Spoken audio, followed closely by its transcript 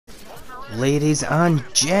Ladies and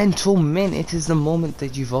gentlemen, it is the moment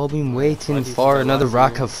that you've all been waiting for, another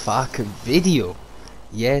Rakafaka video.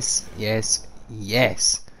 Yes, yes,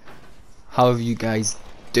 yes. How are you guys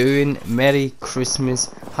doing? Merry Christmas,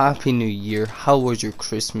 Happy New Year. How was your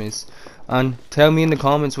Christmas? And tell me in the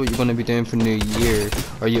comments what you're going to be doing for New Year.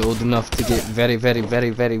 Are you old enough to get very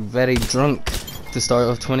drunk at the start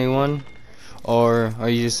of 21? Or are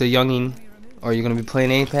you just a youngin'? Are you gonna be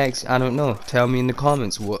playing Apex? I don't know. Tell me in the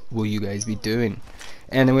comments what will you guys be doing.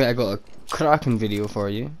 Anyway, I got a cracking video for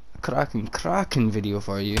you. A cracking video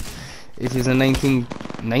for you. It is a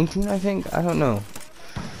 1919, I think. I don't know.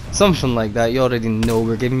 Something like that. You already know.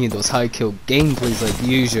 We're giving you those high kill gameplays like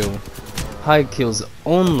usual. High kills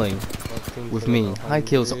only. With me, high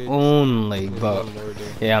kills only, but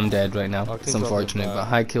yeah, I'm dead right now. It's unfortunate, but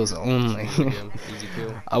high kills only.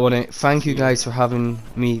 I want to thank you guys for having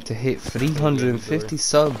me to hit 350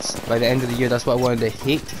 subs by the end of the year. That's what I wanted to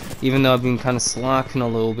hit, even though I've been kind of slacking a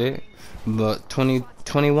little bit. But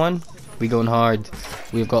 2021, we going hard.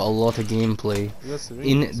 We've got a lot of gameplay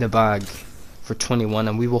in the bag for 21,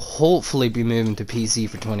 and we will hopefully be moving to PC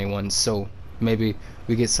for 21. So maybe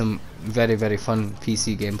we get some very fun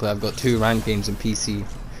PC gameplay. I've got 2 ranked games in PC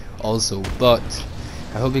also, but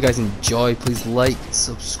I hope you guys enjoy. Please like,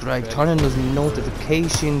 subscribe, turn on those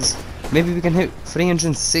notifications. Maybe we can hit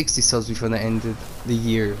 360 subs before the end of the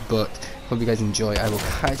year, but hope you guys enjoy. I will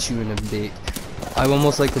catch you in a bit. I will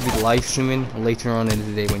most likely be live streaming later on in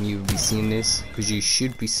the day when you will be seeing this, because you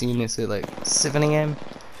should be seeing this at like 7 AM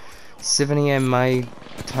 7 AM my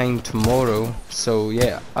time tomorrow. So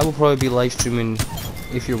yeah, I will probably be live streaming.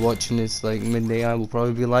 If you're watching this like midday, I will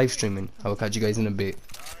probably be live streaming. I will catch you guys in a bit.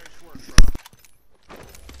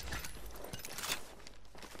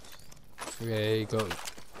 Okay, got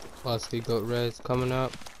last week got Reds coming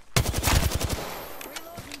up.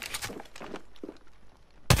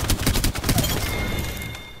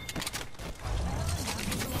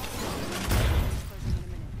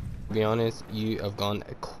 To be honest, you have gone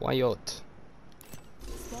quiet.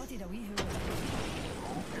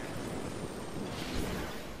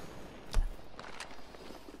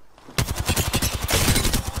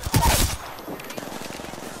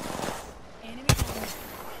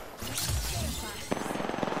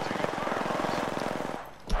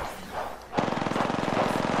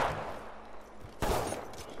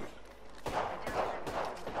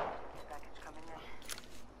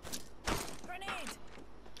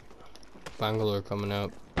 Bangalore coming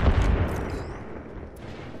up.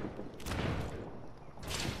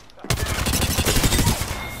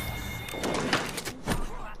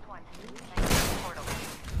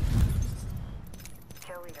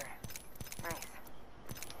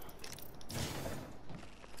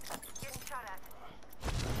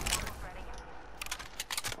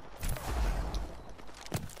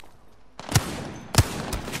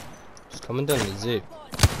 Just coming down the zip.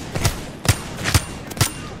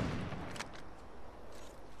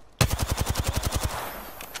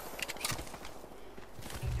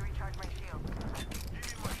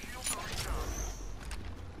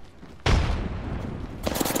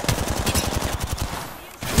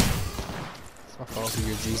 Fuck off with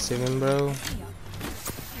your G7, bro.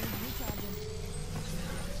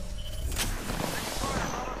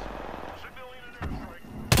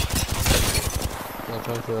 Not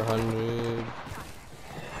trying for 100.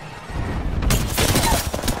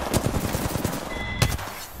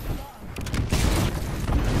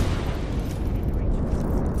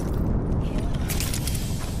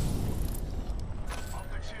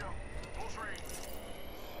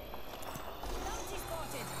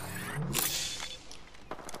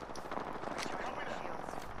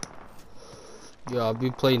 Yo, I've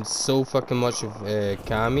been playing so fucking much of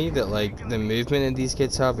Kami that like the movement that these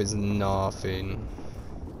kids have is nothing.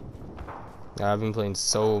 I've been playing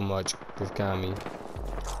so much with Kami.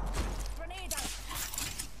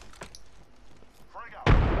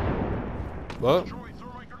 What?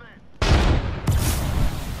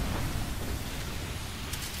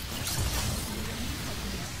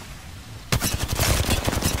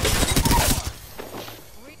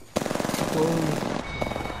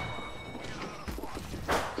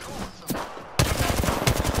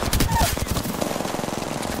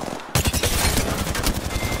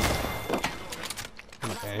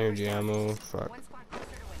 Energy ammo, fuck.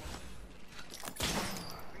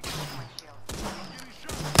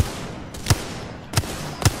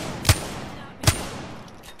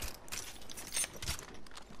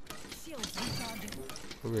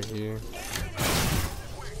 Over here.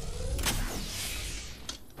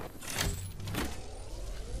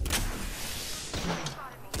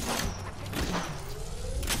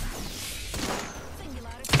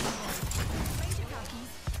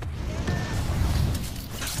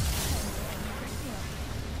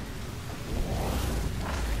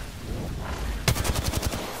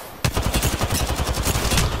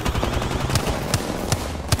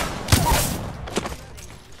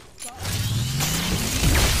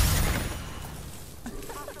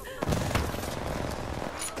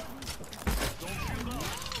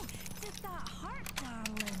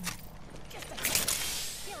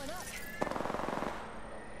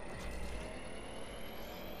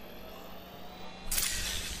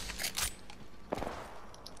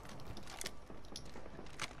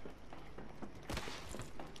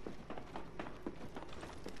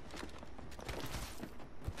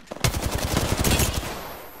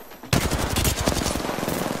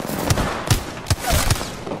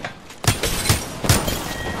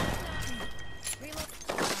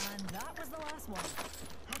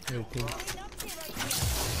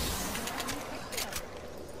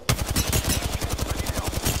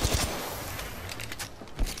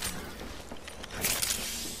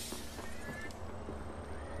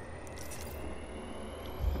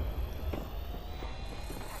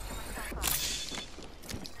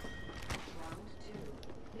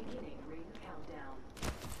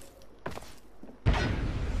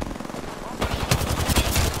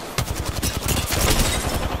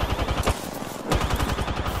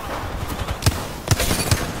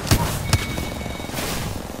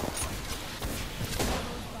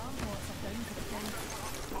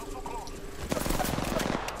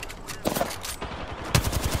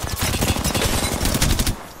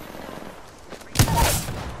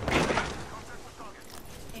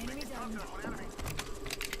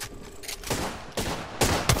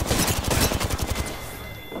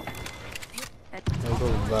 I'll go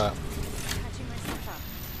with that.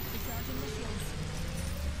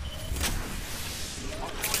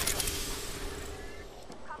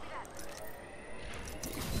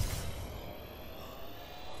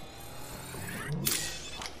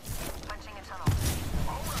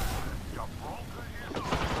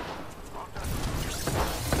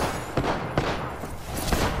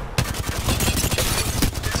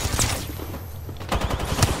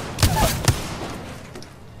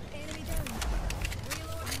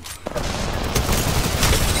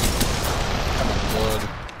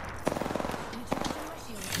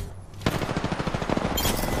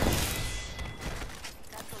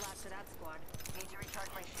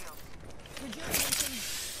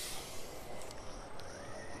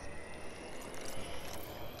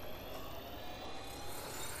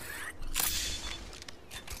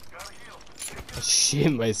 I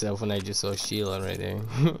shit myself when I just saw Sheila right there.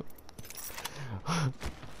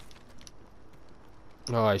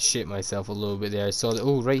 Oh, I shit myself a little bit there. I saw that.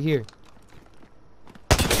 Oh, right here.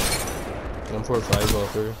 145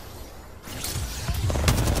 offer.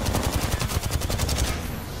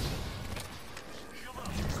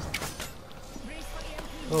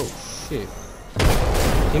 Oh shit.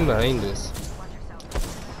 Him behind us.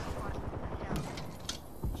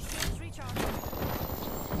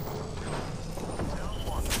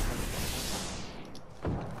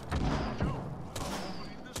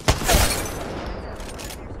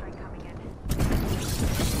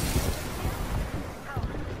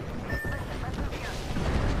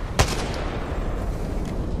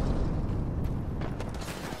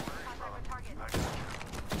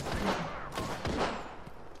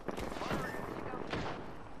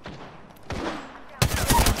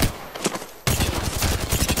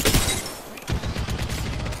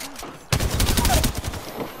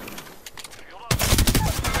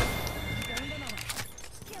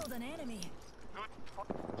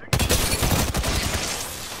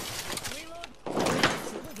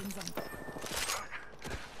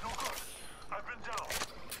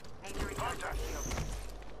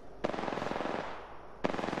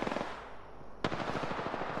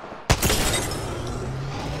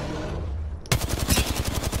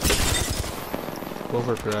 Go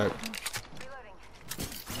for crack.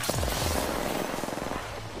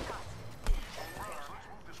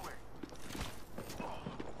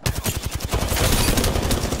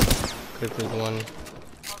 Clip is one.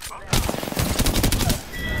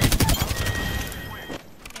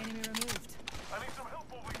 Enemy removed. I need some help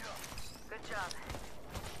over here. Good job.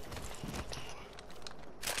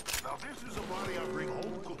 Now this is a body I bring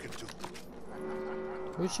home cooking to.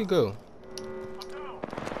 Where'd she go?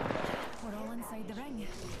 We're all inside the ring.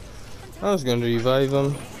 I was gonna revive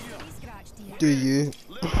him. Do you?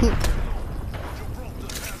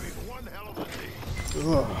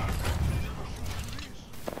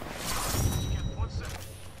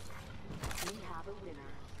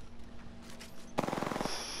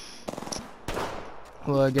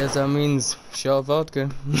 Well, I guess that means shot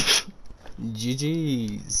vodka.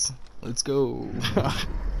 GG's. Let's go.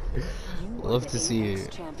 Love to see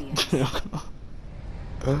it.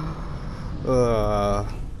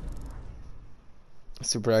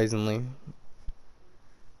 Surprisingly.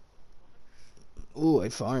 Oh, I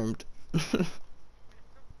farmed.